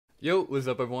Yo, what's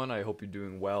up everyone? I hope you're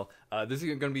doing well. This is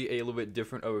going to be a little bit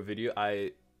different of a video.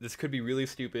 This could be really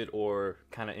stupid or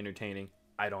kind of entertaining.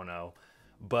 I don't know.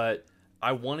 But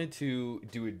I wanted to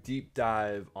do a deep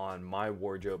dive on my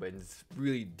wardrobe and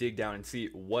really dig down and see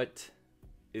what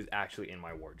is actually in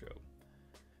my wardrobe.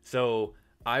 So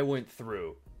I went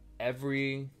through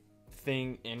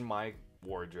everything in my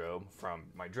wardrobe, from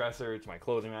my dresser to my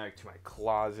clothing rack to my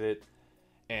closet,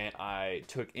 and I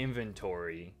took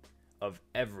inventory of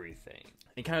everything.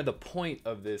 And kind of the point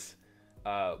of this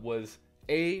was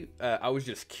I was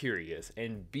just curious,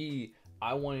 and B,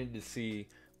 I wanted to see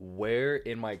where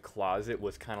in my closet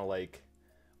was kind of like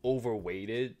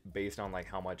overweighted based on like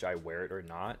how much I wear it or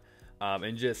not,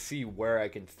 and just see where I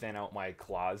can thin out my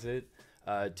closet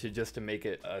to make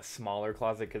it a smaller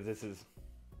closet, because this is,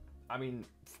 I mean,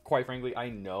 quite frankly, I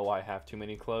know I have too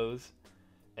many clothes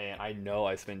and I know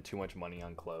I spend too much money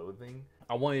on clothing.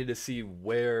 I wanted to see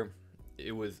where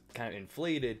it was kind of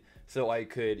inflated so I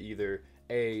could either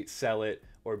A, sell it,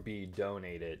 or B,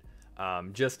 donate it,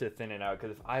 just to thin it out,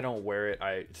 because if I don't wear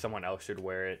it, someone else should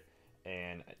wear it,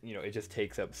 and you know, it just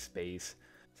takes up space.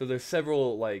 So there's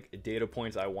several like data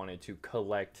points I wanted to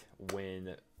collect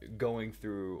when going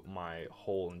through my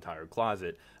whole entire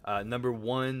closet. Number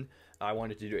one, I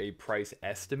wanted to do a price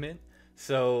estimate.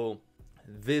 So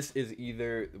this is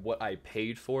either what I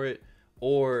paid for it,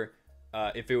 or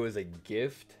if it was a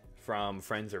gift from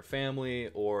friends or family,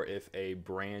 or if a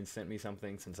brand sent me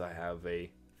something, since I have a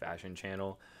fashion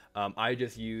channel. I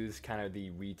just use kind of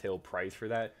the retail price for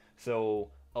that.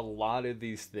 So a lot of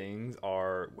these things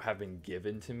have been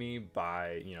given to me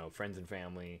by, you know, friends and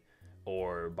family,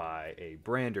 or by a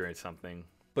brand or something.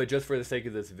 But just for the sake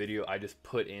of this video, I just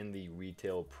put in the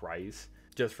retail price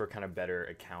just for kind of better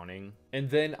accounting.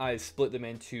 And then I split them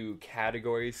into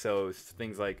categories. So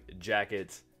things like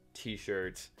jackets,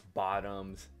 t-shirts,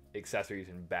 bottoms, accessories,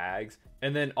 and bags.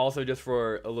 And then also, just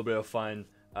for a little bit of fun,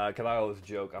 because I always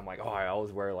joke, I'm like, oh, I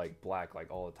always wear like black like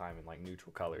all the time in like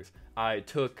neutral colors. I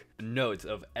took notes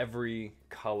of every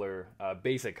color,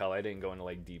 basic color. I didn't go into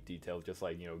like deep details, just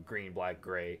like, you know, green, black,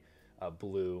 gray,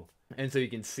 blue. And so you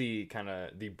can see kind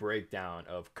of the breakdown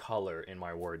of color in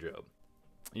my wardrobe.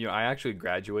 You know, I actually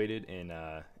graduated in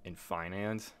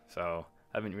finance, so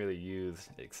I haven't really used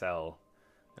Excel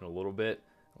in a little bit,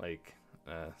 like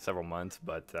several months,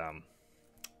 but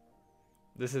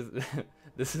this is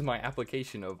this is my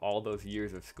application of all those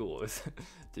years of school is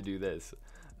to do this.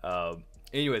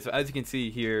 Anyway, so as you can see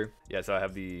here, yeah, so I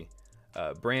have the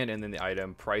brand, and then the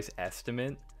item, price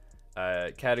estimate,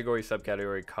 category,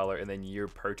 subcategory, color, and then year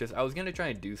purchase. I was gonna try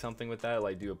and do something with that,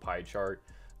 like do a pie chart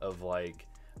of like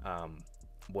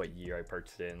what year I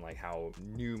purchased it, and like how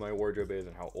new my wardrobe is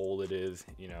and how old it is,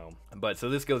 you know. But so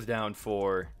this goes down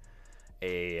for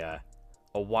a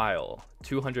while,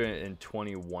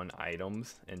 221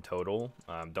 items in total.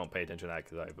 Don't pay attention to that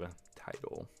because I have a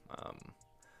title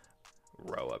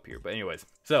row up here. But anyways,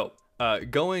 so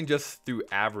going just through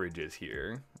averages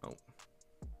here. Oh,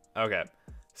 okay.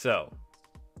 So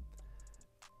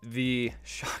the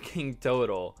shocking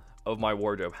total of my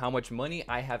wardrobe, how much money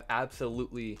I have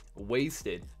absolutely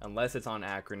wasted, unless it's on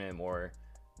acronym or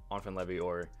on Levy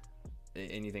or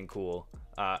anything cool,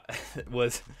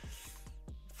 was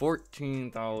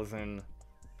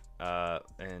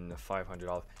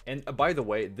 $14,500. And by the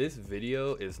way, this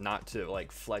video is not to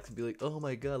like flex and be like, oh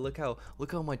my god, look how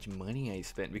much money I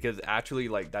spent, because actually,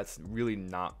 like, that's really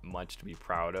not much to be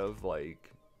proud of.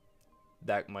 Like,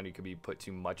 that money could be put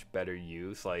to much better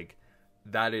use. Like,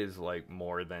 that is like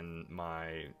more than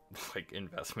my like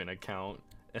investment account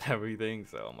and everything,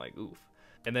 so I'm like, oof.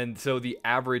 And then so the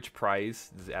average price,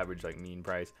 this is average like mean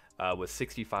price, was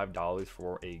 $65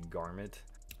 for a garment.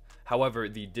 However,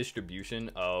 the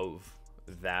distribution of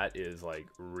that is like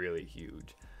really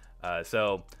huge.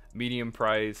 So medium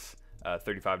price,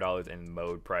 $35, and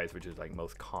mode price, which is like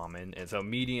most common. And so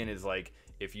median is like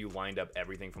if you lined up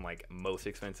everything from like most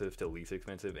expensive to least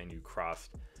expensive, and you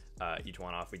crossed each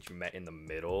one off, which you met in the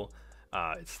middle,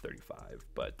 it's 35.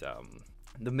 But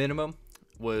the minimum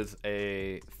was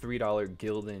a $3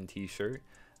 Gildan t-shirt.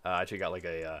 I actually got like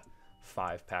a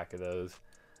 5-pack of those.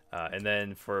 And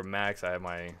then for max, I have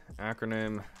my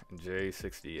acronym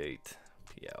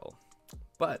J68PL.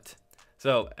 But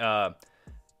so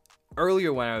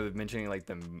earlier when I was mentioning like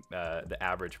the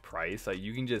average price, like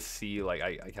you can just see, like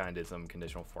I kind of did some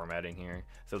conditional formatting here.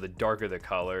 So the darker the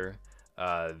color,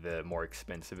 the more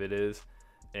expensive it is.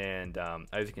 And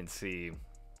as you can see,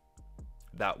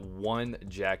 that one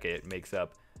jacket makes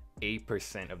up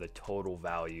 8% of the total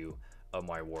value of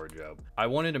my wardrobe. I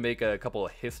wanted to make a couple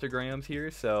of histograms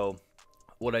here. So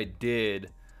what I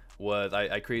did was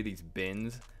I created these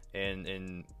bins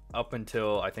and up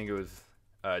until I think it was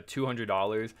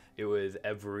 $200, it was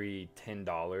every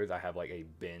 $10 I have like a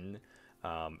bin,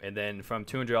 and then from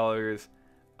 $200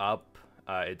 up,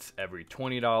 it's every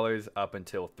 $20 up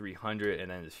until $300, and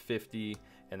then it's $50,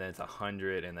 and then it's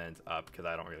 $100, and then it's up because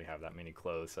I don't really have that many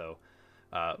clothes. So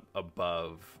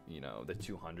above, you know, the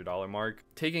 $200 mark.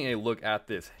 Taking a look at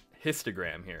this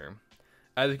histogram here,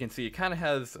 as you can see, it kind of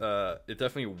has it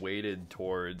definitely weighted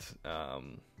towards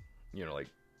you know, like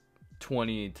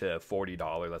 $20 to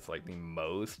 $40. That's like the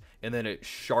most, and then it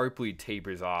sharply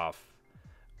tapers off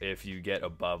if you get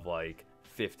above like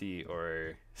 $50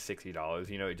 or $60.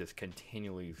 You know, it just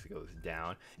continually goes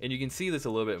down, and you can see this a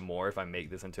little bit more if I make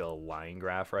this into a line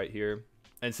graph right here.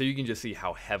 And so you can just see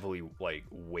how heavily like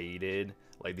weighted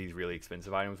like these really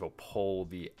expensive items will pull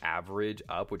the average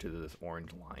up, which is this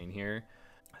orange line here.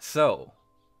 So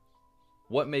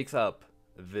what makes up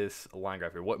this line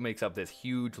graph here? What makes up this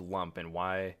huge lump, and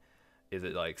why is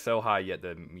it like so high yet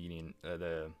the median,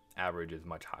 the average is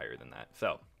much higher than that?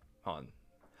 So hold on.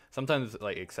 Sometimes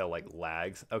like Excel like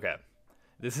lags. Okay,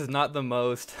 this is not the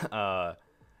most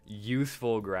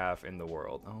useful graph in the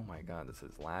world. Oh my god, this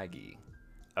is laggy.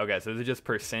 Okay, so this is just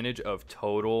percentage of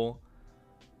total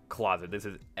closet. This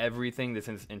is everything. This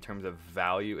is in terms of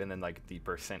value, and then like the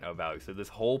percent of value. So this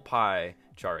whole pie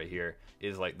chart right here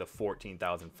is like the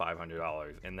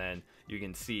 $14,500, and then you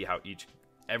can see how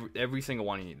every single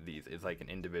one of these is like an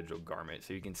individual garment.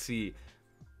 So you can see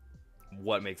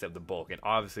what makes up the bulk. And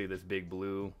obviously this big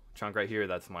blue chunk right here,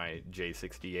 that's my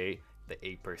J68, the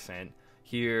 8%.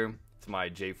 Here it's my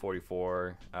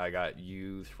J44. I got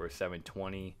used for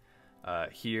 720.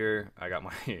 Here I got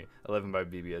my 11 by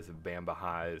BBS of Bamba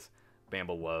highs,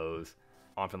 Bamba lows,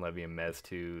 Enfant Levy and Mez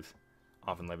 2s,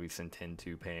 Enfant Levy Centin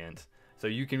 2 pants. So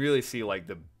you can really see like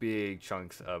the big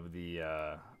chunks of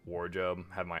the wardrobe.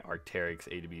 Have my Arc'teryx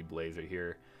A to B blazer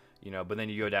here, you know, but then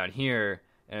you go down here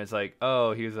and it's like,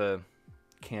 oh, here's a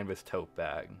canvas tote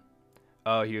bag.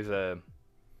 Oh, here's a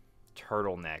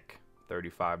turtleneck,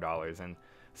 $35. And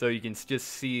so you can just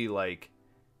see like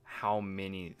how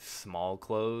many small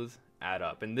clothes add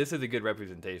up. And this is a good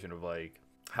representation of like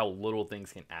how little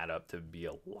things can add up to be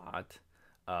a lot.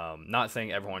 Not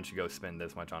saying everyone should go spend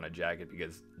this much on a jacket,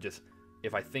 because just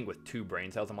if I think with 2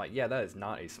 brain cells, I'm like, yeah, that is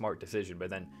not a smart decision.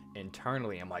 But then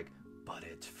internally I'm like, but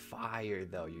it's fire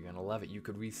though, you're gonna love it, you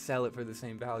could resell it for the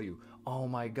same value, oh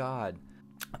my god.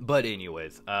 But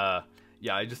anyways, yeah,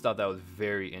 I just thought that was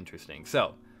very interesting.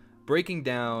 So breaking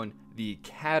down the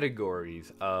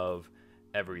categories of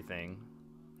everything.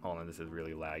 Hold on, this is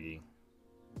really laggy.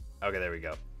 Okay, there we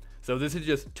go. So this is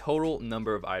just total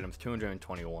number of items,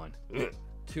 221. Ugh,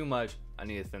 too much. I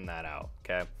need to thin that out.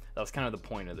 Okay, that was kind of the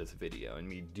point of this video and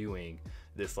me doing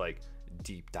this like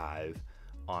deep dive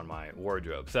on my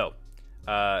wardrobe. So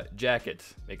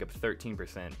jackets make up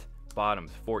 13%,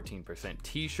 bottoms 14%,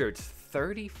 t-shirts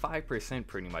 35%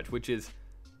 pretty much, which is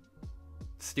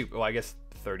stupid. Well, I guess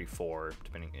 34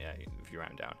 depending, yeah, if you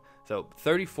round down. So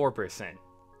 34%.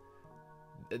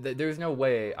 There's no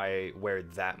way I wear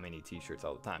that many t-shirts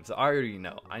all the time. So I already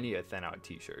know I need to thin out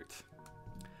t-shirts.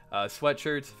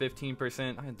 Sweatshirts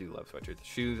 15%. I do love sweatshirts.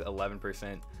 Shoes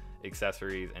 11%.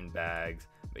 Accessories and bags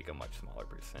make a much smaller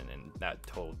percent, and that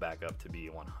totaled back up to be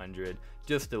 100.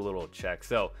 Just a little check.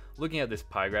 So looking at this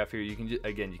pie graph here, you can just,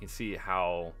 again, you can see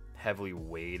how heavily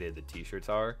weighted the t-shirts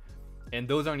are, and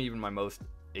those aren't even my most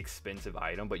expensive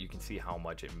item, but you can see how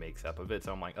much it makes up of it.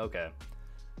 So I'm like, okay,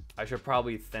 I should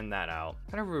probably thin that out.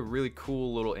 Kind of a really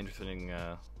cool little interesting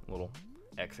little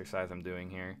exercise I'm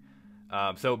doing here.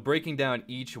 So breaking down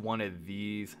each one of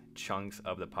these chunks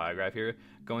of the pie graph here,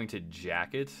 going to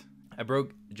jackets. I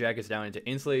broke jackets down into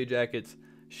insulated jackets,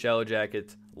 shell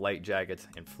jackets, light jackets,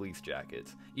 and fleece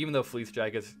jackets. Even though fleece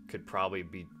jackets could probably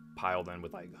be piled in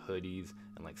with like hoodies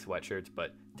and like sweatshirts,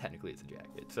 but technically it's a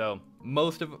jacket. So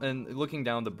most of, and looking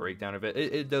down the breakdown of it,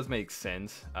 it does make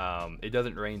sense. It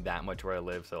doesn't rain that much where I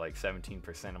live, so like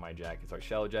 17% of my jackets are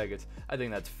shell jackets. I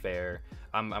think that's fair.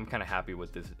 I'm kind of happy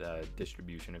with this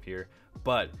distribution of here.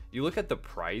 But you look at the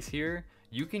price here,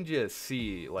 you can just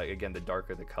see, like, again, the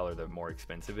darker the color, the more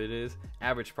expensive it is.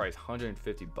 Average price,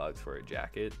 150 bucks for a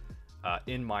jacket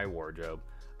in my wardrobe.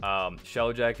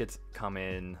 Shell jackets come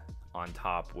in on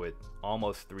top with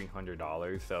almost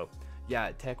 $300. So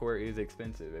yeah, tech wear is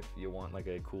expensive if you want like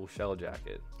a cool shell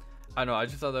jacket. I don't know, I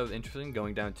just thought that was interesting.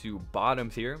 Going down to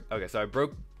bottoms here. Okay, so I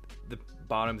broke the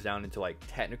bottoms down into like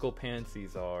technical pants.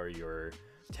 These are your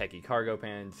techie cargo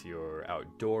pants, your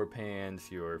outdoor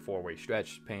pants, your 4-way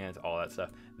stretch pants, all that stuff.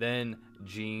 Then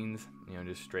jeans, you know,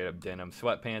 just straight up denim,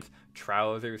 sweatpants,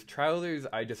 trousers. Trousers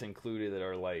I just included that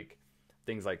are like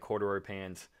things like corduroy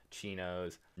pants,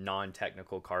 chinos,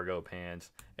 non-technical cargo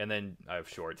pants, and then I have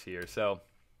shorts here. So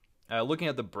looking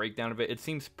at the breakdown of it, it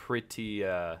seems pretty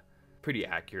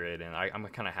accurate, and I'm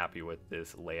kind of happy with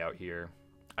this layout here.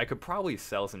 I could probably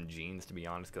sell some jeans, to be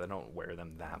honest, because I don't wear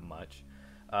them that much.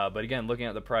 But again, looking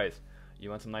at the price, you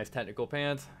want some nice technical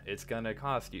pants, it's gonna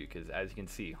cost you, because as you can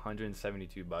see,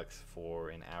 172 bucks for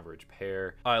an average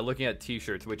pair. Looking at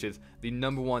t-shirts, which is the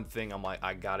number one thing I'm like,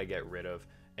 I gotta get rid of.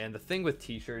 And the thing with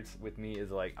t-shirts with me is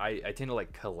like, I tend to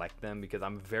like collect them because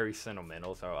I'm very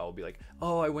sentimental. So I'll be like,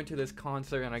 oh, I went to this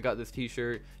concert and I got this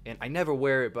t-shirt and I never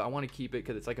wear it, but I want to keep it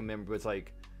because it's like a memory. But it's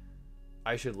like,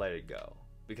 I should let it go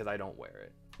because I don't wear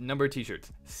it. Number of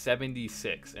t-shirts,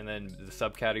 76. And then the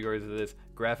subcategories of this,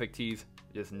 graphic tees,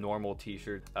 just normal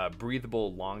t-shirts,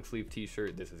 breathable long sleeve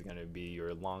t-shirt. This is going to be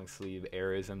your long sleeve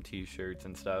Airism t-shirts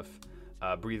and stuff.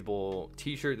 Breathable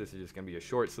t-shirt, this is just going to be a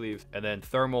short sleeve. And then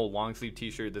thermal long sleeve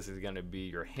t-shirt, this is going to be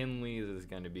your Henleys, this is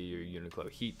going to be your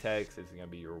Uniqlo Heat Techs, this is going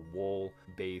to be your wool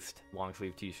based long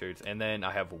sleeve t-shirts. And then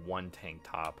I have one tank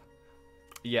top.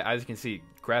 Yeah, as you can see,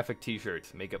 graphic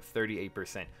t-shirts make up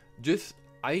 38%.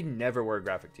 I never wear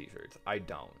graphic t-shirts. I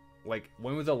don't. Like,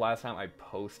 when was the last time I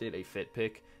posted a fit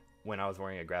pic when I was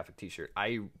wearing a graphic t-shirt?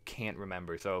 I can't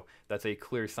remember. So that's a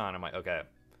clear sign. I'm like, okay,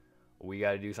 we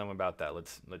got to do something about that.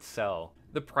 Let's sell.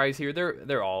 The price here,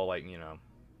 they're all like, you know,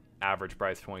 average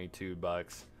price 22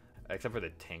 bucks, except for the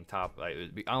tank top. I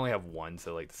only have one,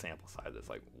 so like the sample size is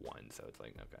like one, so it's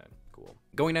like, okay, cool.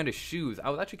 Going down to shoes,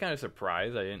 I was actually kind of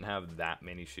surprised I didn't have that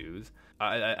many shoes.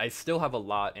 I still have a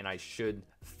lot, and I should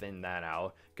thin that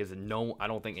out because I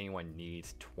don't think anyone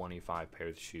needs 25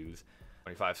 pairs of shoes.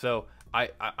 25. So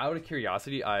out of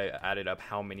curiosity, I added up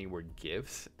how many were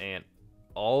gifts, and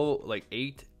all like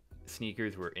 8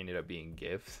 sneakers ended up being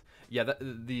gifts. Yeah,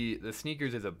 the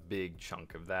sneakers is a big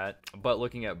chunk of that. But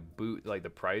looking at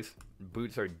the price,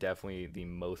 boots are definitely the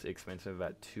most expensive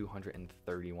at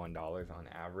 $231 on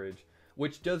average,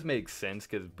 which does make sense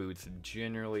because boots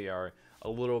generally are a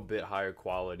little bit higher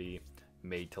quality,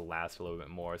 made to last a little bit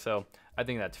more. So I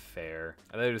think that's fair.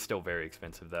 They're still very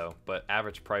expensive though. But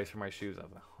average price for my shoes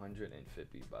of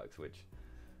 150 bucks, which,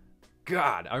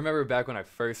 God, I remember back when I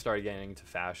first started getting into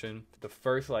fashion, the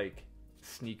first like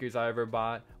sneakers I ever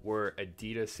bought were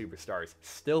Adidas Superstars.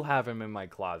 Still have them in my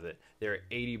closet. They're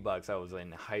 80 bucks. I was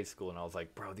in high school and I was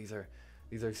like, bro, these are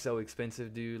so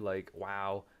expensive, dude. Like,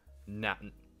 wow. Nah,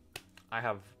 I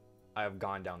have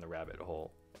gone down the rabbit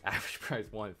hole. Average price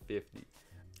 150.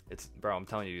 Bro, I'm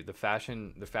telling you, the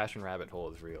fashion rabbit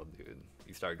hole is real, dude.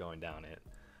 You start going down it.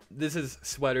 This is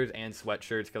sweaters and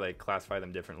sweatshirts because I classify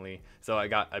them differently. So I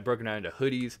broke it down into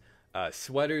hoodies,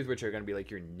 sweaters, which are going to be like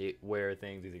your knitwear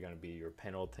things. These are going to be your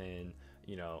Pendleton,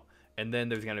 you know. And then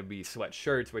there's going to be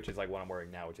sweatshirts, which is like what I'm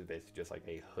wearing now, which is basically just like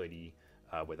a hoodie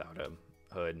without a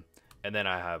hood. And then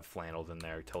I have flannels in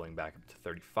there, totaling back up to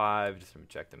 35, just to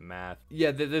check the math.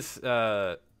 Yeah, this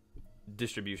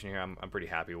distribution here I'm pretty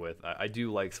happy with. I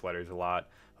do like sweaters a lot.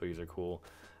 Hoodies are cool.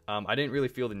 I didn't really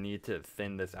feel the need to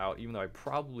thin this out, even though I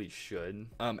probably should.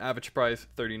 Average price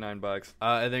 39 bucks.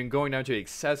 And then going down to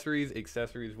accessories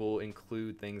will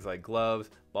include things like gloves,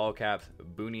 ball caps,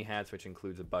 boonie hats, which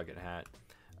includes a bucket hat,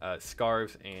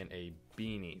 scarves, and a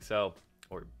beanie. So,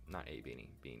 or not a beanie,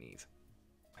 beanies.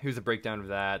 Here's a breakdown of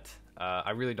that.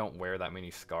 I really don't wear that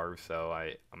many scarves, so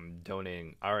I'm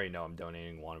donating. I already know I'm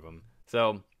donating one of them.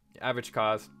 So average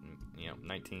cost, you know,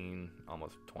 19,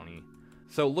 almost 20.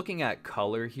 So looking at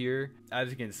color here, as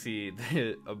you can see,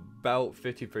 about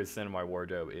 50% of my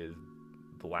wardrobe is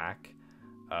black,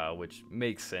 which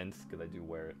makes sense because I do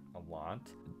wear it a lot.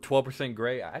 12%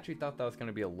 gray. I actually thought that was going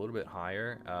to be a little bit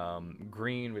higher.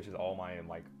 Green, which is all my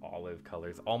like olive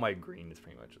colors. All my green is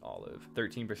pretty much olive.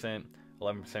 13%,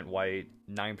 11% white,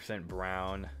 9%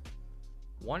 brown,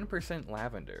 1%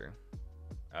 lavender,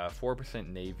 4%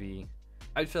 navy.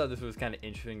 I just thought this was kind of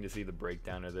interesting to see the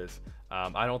breakdown of this.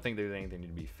 I don't think there's anything to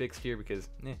be fixed here because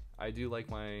I do like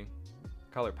my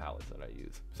color palettes that I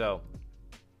use. So,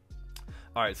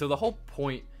 all right. So the whole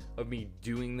point of me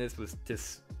doing this was to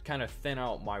kind of thin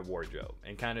out my wardrobe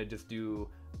and kind of just do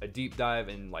a deep dive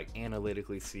and like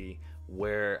analytically see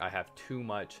where I have too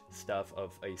much stuff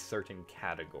of a certain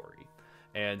category.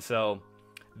 And so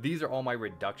these are all my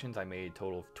reductions. I made a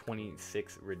total of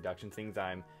 26 reduction things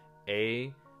I'm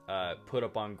put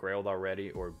up on Grailed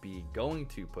already, or B, going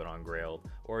to put on Grailed,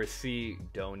 or C,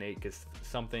 donate, because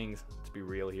some things, to be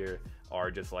real here,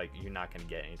 are just like you're not going to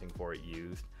get anything for it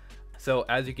used. So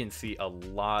as you can see, a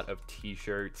lot of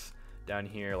t-shirts down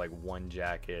here, like one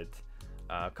jacket,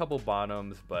 a couple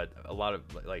bottoms, but a lot of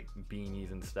like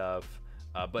beanies and stuff.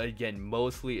 But again,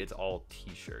 mostly it's all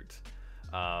t-shirts.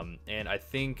 And I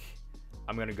think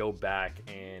I'm gonna go back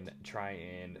and try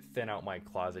and thin out my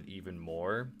closet even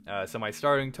more. So my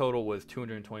starting total was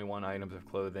 221 items of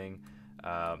clothing.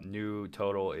 New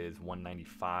total is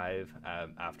 195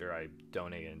 after I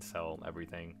donate and sell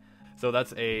everything. So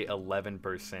that's a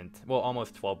 11%, well,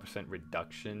 almost 12%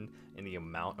 reduction in the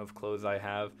amount of clothes I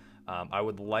have. I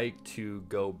would like to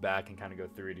go back and kind of go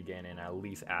through it again and at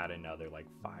least add another like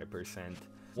 5%.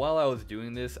 While I was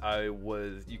doing this,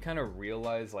 you kind of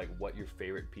realize like what your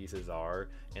favorite pieces are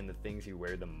and the things you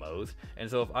wear the most. And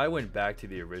so if I went back to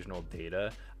the original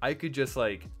data, I could just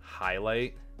like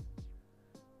highlight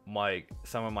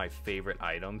some of my favorite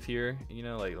items here, you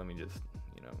know, like let me just,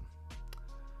 you know,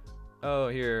 oh,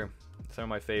 here, some of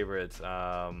my favorites,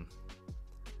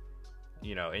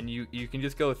 you know, and you can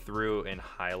just go through and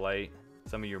highlight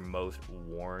some of your most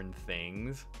worn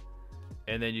things,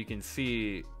 and then you can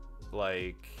see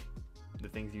like the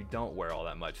things you don't wear all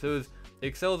that much. So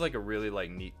Excel is like a really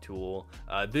like neat tool.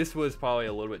 This was probably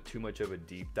a little bit too much of a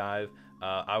deep dive.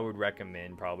 I would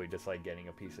recommend probably just like getting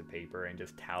a piece of paper and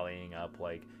just tallying up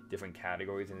like different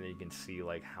categories, and then you can see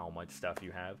like how much stuff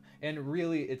you have. And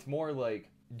really it's more like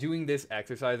doing this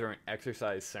exercise, or an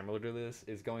exercise similar to this,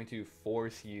 is going to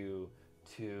force you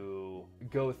to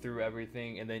go through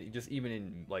everything, and then just even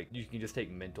in like you can just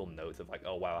take mental notes of like,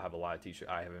 oh wow, I have a lot of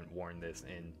t-shirts, I haven't worn this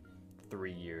in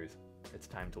 3 years, it's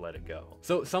time to let it go.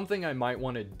 So something I might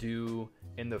want to do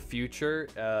in the future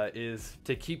is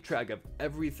to keep track of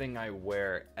everything I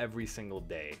wear every single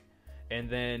day, and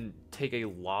then take a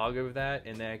log of that,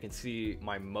 and then I can see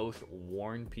my most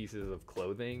worn pieces of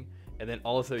clothing, and then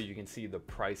also you can see the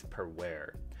price per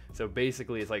wear. So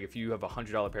basically it's like if you have a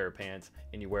 $100 pair of pants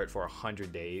and you wear it for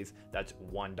 100 days, that's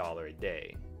 $1 a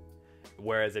day.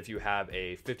 Whereas if you have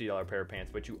a $50 pair of pants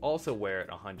but you also wear it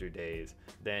 100 days,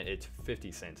 then it's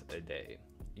 50 cents a day,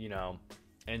 you know.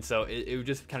 And so it would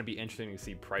just kind of be interesting to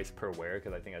see price per wear,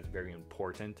 because I think that's very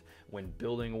important when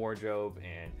building a wardrobe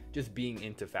and just being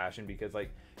into fashion, because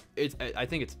like I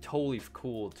think it's totally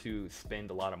cool to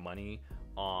spend a lot of money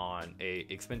on a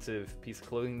expensive piece of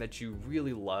clothing that you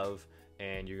really love,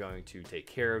 and you're going to take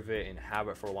care of it and have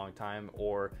it for a long time,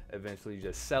 or eventually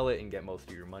just sell it and get most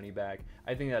of your money back.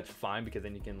 I think that's fine, because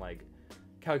then you can like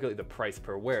calculate the price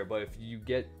per wear. But if you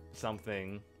get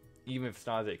something, even if it's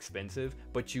not as expensive,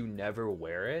 but you never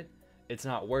wear it, it's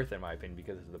not worth it in my opinion,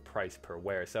 because of the price per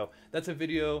wear. So that's a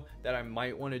video that I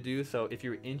might want to do. So if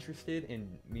you're interested in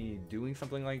me doing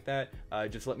something like that,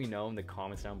 just let me know in the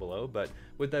comments down below. But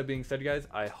with that being said, guys,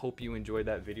 I hope you enjoyed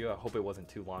that video. I hope it wasn't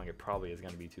too long. It probably is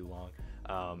going to be too long.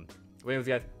 Anyways,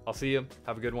 guys, I'll see you.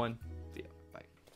 Have a good one.